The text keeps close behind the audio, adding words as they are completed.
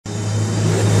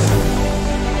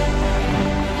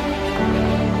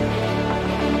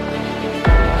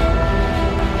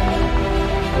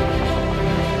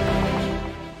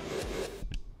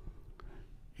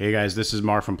Hey guys, this is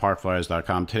Mark from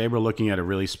parkflyers.com. Today we're looking at a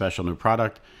really special new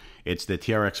product. It's the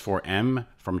TRX4-M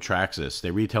from Traxxas.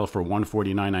 They retail for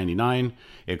 $149.99.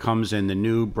 It comes in the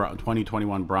new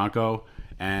 2021 Bronco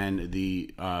and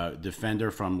the Defender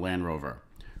from Land Rover.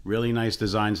 Really nice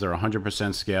designs. They're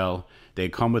 100% scale. They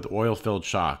come with oil-filled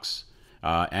shocks.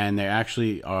 And they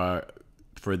actually are,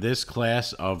 for this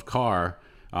class of car,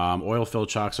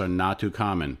 oil-filled shocks are not too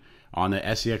common. On the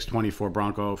SCX24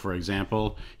 Bronco, for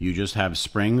example, you just have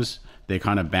springs. They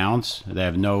kind of bounce. They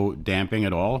have no damping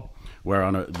at all. Where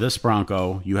on this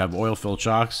Bronco, you have oil-filled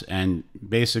shocks, and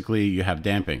basically you have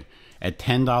damping. At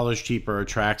 $10 cheaper,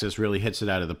 Traxxas really hits it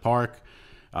out of the park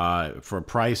for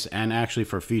price and actually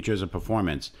for features and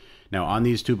performance. Now, on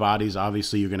these two bodies,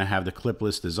 obviously you're going to have the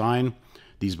clipless design.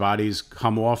 These bodies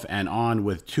come off and on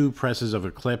with two presses of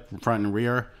a clip, front and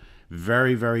rear.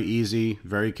 Very, very easy,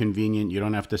 very convenient. You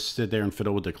don't have to sit there and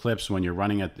fiddle with the clips when you're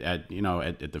running at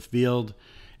the field,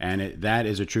 and that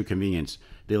is a true convenience.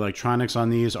 The electronics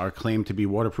on these are claimed to be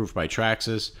waterproof by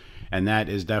Traxxas, and that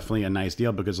is definitely a nice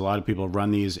deal because a lot of people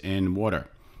run these in water.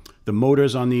 The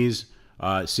motors on these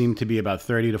seem to be about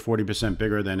 30 to 40%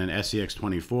 bigger than an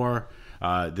SCX24.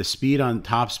 The speed on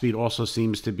top speed also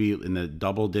seems to be in the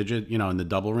double digit, in the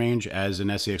double range as an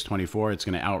SCX24. It's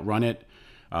going to outrun it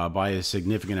by a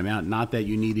significant amount. Not that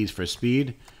you need these for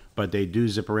speed, but they do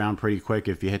zip around pretty quick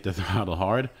if you hit the throttle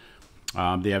hard.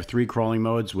 They have 3 crawling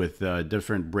modes with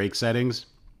different brake settings.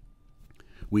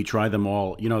 We try them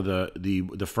all.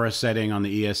 The first setting on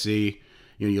the ESC,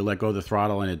 you let go of the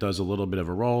throttle and it does a little bit of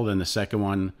a roll. Then the second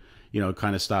one,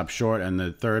 kind of stops short, and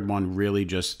the third one really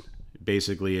just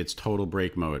basically it's total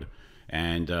brake mode.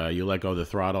 And you let go of the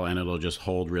throttle and it'll just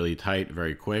hold really tight,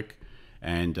 very quick,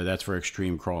 and that's for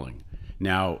extreme crawling.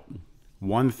 Now,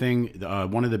 one of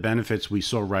the benefits we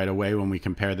saw right away when we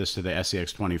compare this to the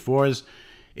SCX24s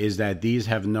is that these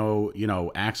have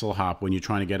no, axle hop when you're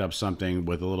trying to get up something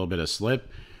with a little bit of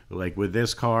slip. Like with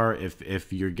this car,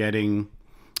 if you're getting,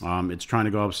 it's trying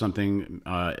to go up something,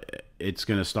 it's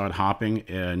going to start hopping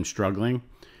and struggling.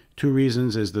 2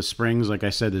 reasons is the springs, like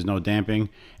I said, there's no damping.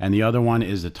 And the other one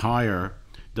is the tire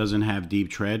doesn't have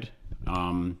deep tread.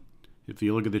 If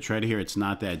you look at the tread here, it's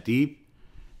not that deep.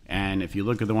 And if you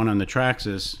look at the one on the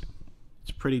Traxxas,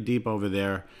 it's pretty deep over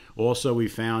there. Also, we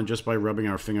found just by rubbing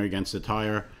our finger against the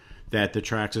tire that the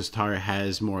Traxxas tire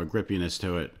has more grippiness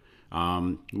to it.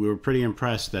 We were pretty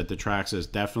impressed that the Traxxas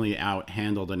definitely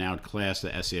out-handled and outclassed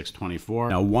the SCX24.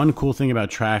 Now, one cool thing about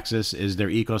Traxxas is their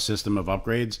ecosystem of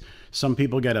upgrades. Some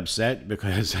people get upset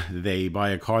because they buy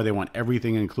a car, they want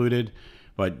everything included.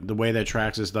 But the way that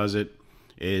Traxxas does it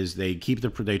is they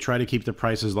try to keep the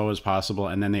price as low as possible,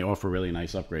 and then they offer really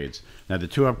nice upgrades. Now, the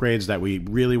 2 upgrades that we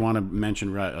really want to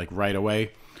mention right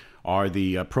away are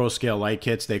the Pro Scale light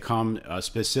kits. They come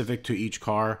specific to each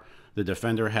car. The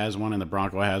Defender has one and the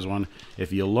Bronco has one.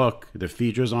 If you look, the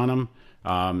features on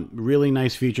them, really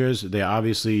nice features. They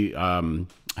obviously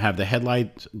have the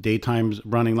headlight, daytime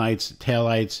running lights, tail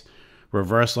lights,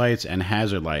 reverse lights, and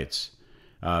hazard lights.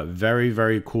 Very,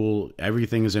 very cool.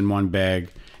 Everything is in one bag.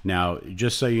 Now,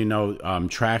 just so you know,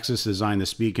 Traxxas designed the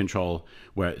speed control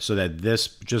so that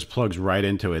this just plugs right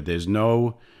into it. There's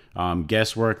no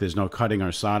guesswork. There's no cutting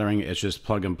or soldering. It's just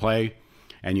plug and play.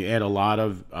 And you add a lot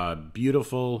of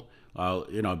beautiful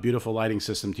lighting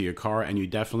system to your car, and you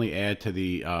definitely add to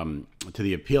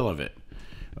the appeal of it.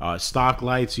 Stock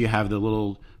lights, you have the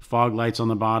little fog lights on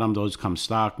the bottom. Those come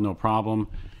stock, no problem,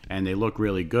 and they look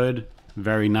really good.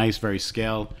 Very nice, very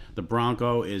scale. The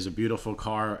Bronco is a beautiful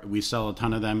car. We sell a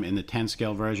ton of them in the 10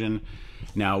 scale version.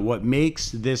 Now, what's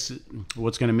going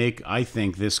to make, I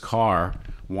think, this car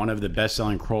one of the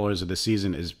best-selling crawlers of the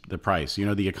season is the price.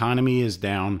 The economy is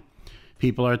down.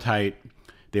 People are tight.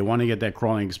 They want to get that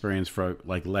crawling experience for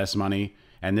like less money,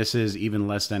 and this is even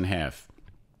less than half.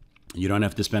 You don't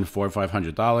have to spend $400 or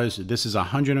 $500. This is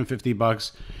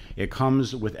 $150. It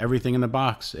comes with everything in the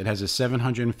box. It has a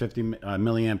 750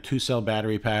 milliamp 2-cell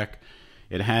battery pack.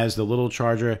 It has the little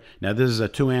charger. Now, this is a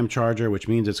 2-amp charger, which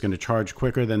means it's going to charge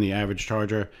quicker than the average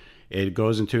charger. It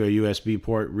goes into a USB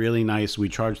port. Really nice. We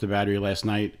charged the battery last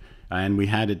night, and we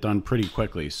had it done pretty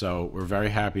quickly, so we're very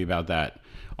happy about that.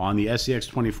 On the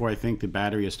SCX24, I think the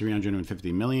battery is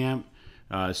 350 milliamp,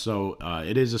 so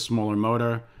it is a smaller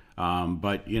motor.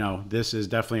 But this is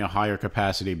definitely a higher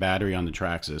capacity battery on the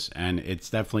Traxxas, and it's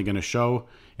definitely going to show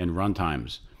in run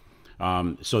times.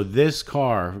 So this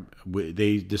car,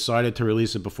 they decided to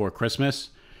release it before Christmas.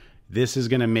 This is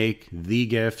going to make the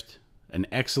gift, an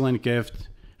excellent gift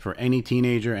for any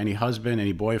teenager, any husband,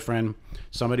 any boyfriend,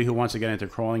 somebody who wants to get into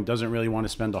crawling, doesn't really want to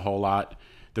spend a whole lot.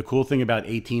 The cool thing about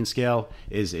 18 scale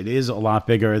is it is a lot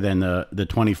bigger than the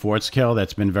 24 scale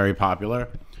that's been very popular.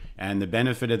 And the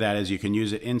benefit of that is you can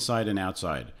use it inside and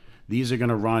outside. These are going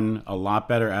to run a lot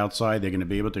better outside. They're going to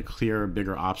be able to clear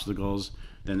bigger obstacles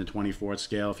than the 24th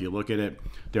scale. If you look at it,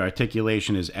 the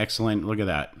articulation is excellent. Look at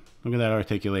that. Look at that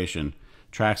articulation.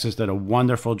 Traxxas did a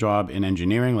wonderful job in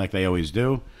engineering, like they always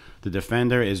do. The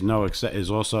Defender is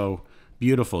also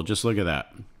beautiful. Just look at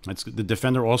that. The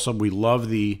Defender also, we love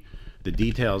the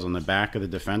details on the back of the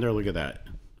Defender. Look at that.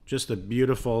 Just a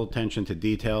beautiful attention to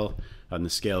detail on the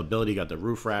scalability. You got the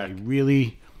roof rack.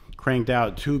 Really cranked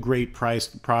out 2 great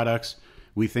priced products.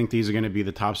 We think these are going to be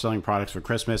the top selling products for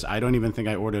Christmas. I don't even think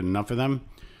I ordered enough of them.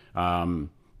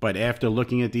 But after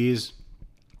looking at these,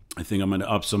 I think I'm going to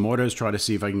up some orders, try to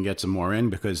see if I can get some more in,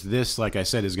 because this, like I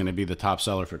said, is going to be the top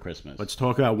seller for Christmas. Let's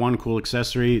talk about one cool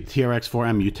accessory,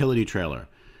 TRX4-M utility trailer.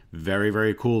 Very,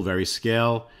 very cool, very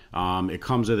scale. It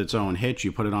comes with its own hitch.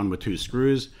 You put it on with 2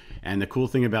 screws. And the cool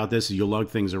thing about this is you lug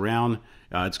things around.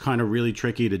 It's kind of really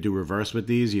tricky to do reverse with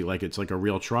these. It's like a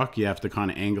real truck. You have to kind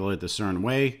of angle it a certain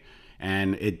way.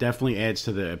 And it definitely adds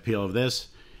to the appeal of this.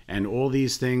 And all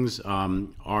these things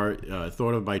are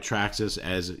thought of by Traxxas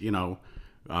as, you know,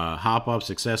 hop-ups,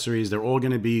 accessories. They're all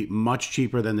going to be much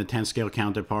cheaper than the 10 scale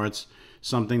counterparts.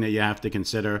 Something that you have to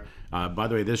consider. By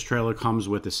the way, this trailer comes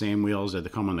with the same wheels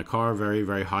that come on the car. Very,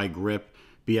 very high grip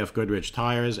BF Goodrich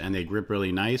tires, and they grip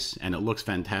really nice, and it looks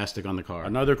fantastic on the car.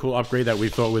 Another cool upgrade that we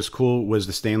thought was cool was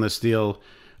the stainless steel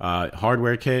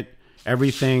hardware kit.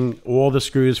 Everything, all the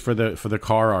screws for the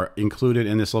car are included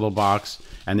in this little box,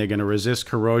 and they're going to resist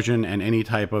corrosion and any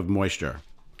type of moisture.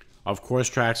 Of course,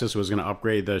 Traxxas was going to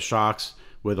upgrade the shocks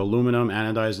with aluminum,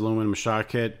 anodized aluminum shock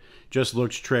kit. Just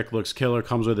looks trick, looks killer,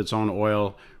 comes with its own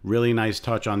oil. Really nice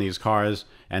touch on these cars,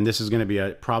 and this is going to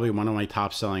be probably one of my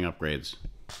top selling upgrades.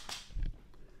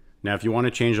 Now, if you want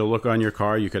to change the look on your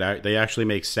car, they actually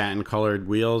make satin colored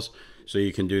wheels, so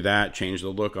you can do that. Change the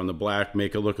look on the black,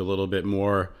 make it look a little bit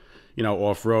more, you know,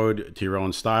 off-road to your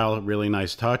own style. Really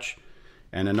nice touch.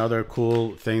 And another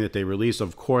cool thing that they released,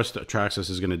 of course, Traxxas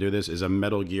is going to do this, is a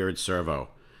metal geared servo.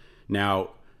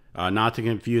 Now, not to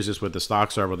confuse this with the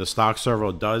stock servo. The stock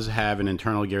servo does have an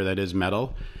internal gear that is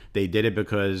metal. They did it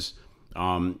because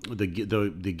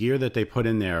the gear that they put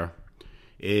in there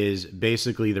is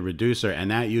basically the reducer,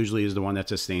 and that usually is the one that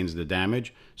sustains the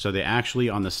damage. So they actually,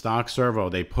 on the stock servo,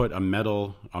 they put a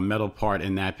metal part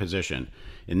in that position.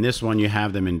 In this one, you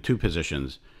have them in 2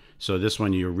 positions. So this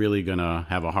one, you're really gonna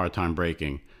have a hard time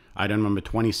braking. Item number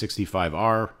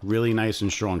 2065R, really nice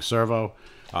and strong servo.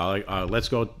 Let's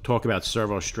go talk about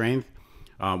servo strength.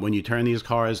 When you turn these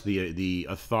cars, the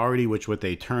authority which what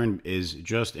they turn is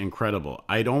just incredible.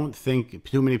 I don't think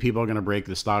too many people are gonna break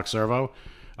the stock servo.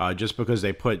 Just because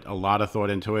they put a lot of thought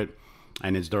into it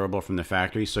and it's durable from the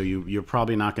factory. So you're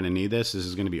probably not going to need this. This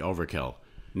is going to be overkill.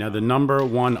 Now, the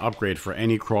 #1 upgrade for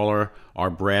any crawler are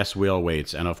brass wheel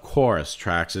weights. And of course,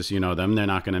 Traxxas, you know them, they're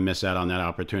not going to miss out on that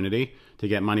opportunity to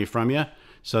get money from you.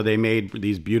 So they made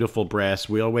these beautiful brass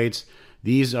wheel weights.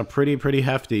 These are pretty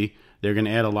hefty. They're going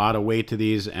to add a lot of weight to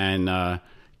these and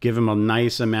give them a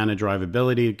nice amount of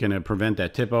drivability. Going to prevent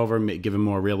that tip over, give them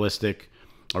a realistic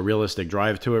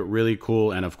drive to it. Really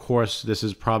cool. And of course, this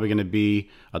is probably going to be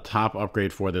a top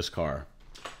upgrade for this car.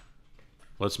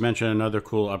 Let's mention another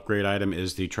cool upgrade item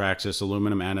is the Traxxas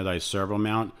aluminum anodized servo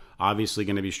mount. Obviously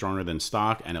going to be stronger than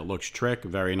stock, and it looks trick.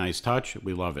 Very nice touch.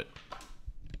 We love it.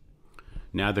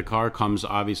 Now, the car comes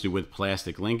obviously with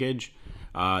plastic linkage.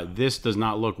 This does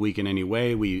not look weak in any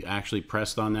way. We actually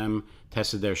pressed on them,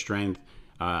 tested their strength.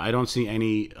 I don't see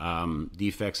any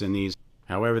defects in these.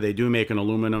 However, they do make an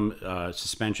aluminum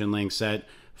suspension link set.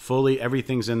 Fully,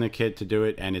 everything's in the kit to do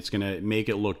it, and it's going to make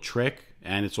it look trick,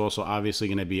 and it's also obviously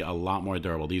going to be a lot more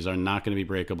durable. These are not going to be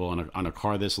breakable on a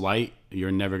car this light.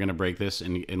 You're never going to break this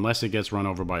unless it gets run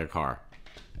over by a car.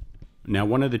 Now,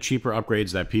 one of the cheaper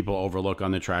upgrades that people overlook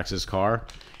on the Traxxas car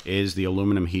is the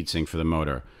aluminum heatsink for the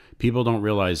motor. People don't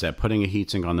realize that putting a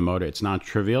heatsink on the motor, it's not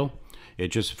trivial. It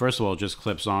just, first of all, it just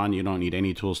clips on. You don't need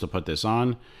any tools to put this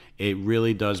on. It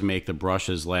really does make the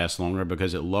brushes last longer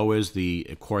because it lowers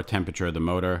the core temperature of the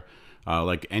motor.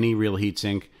 Like any real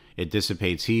heatsink, it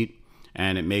dissipates heat,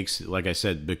 and it makes, like I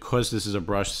said, because this is a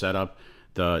brush setup,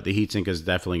 the heatsink is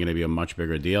definitely going to be a much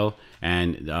bigger deal.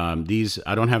 And these,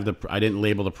 I didn't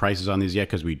label the prices on these yet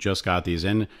because we just got these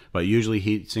in, but usually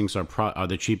heatsinks are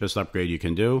the cheapest upgrade you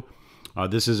can do.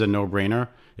 This is a no-brainer.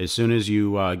 As soon as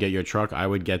you get your truck, I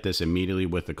would get this immediately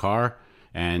with the car,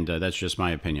 and that's just my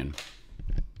opinion.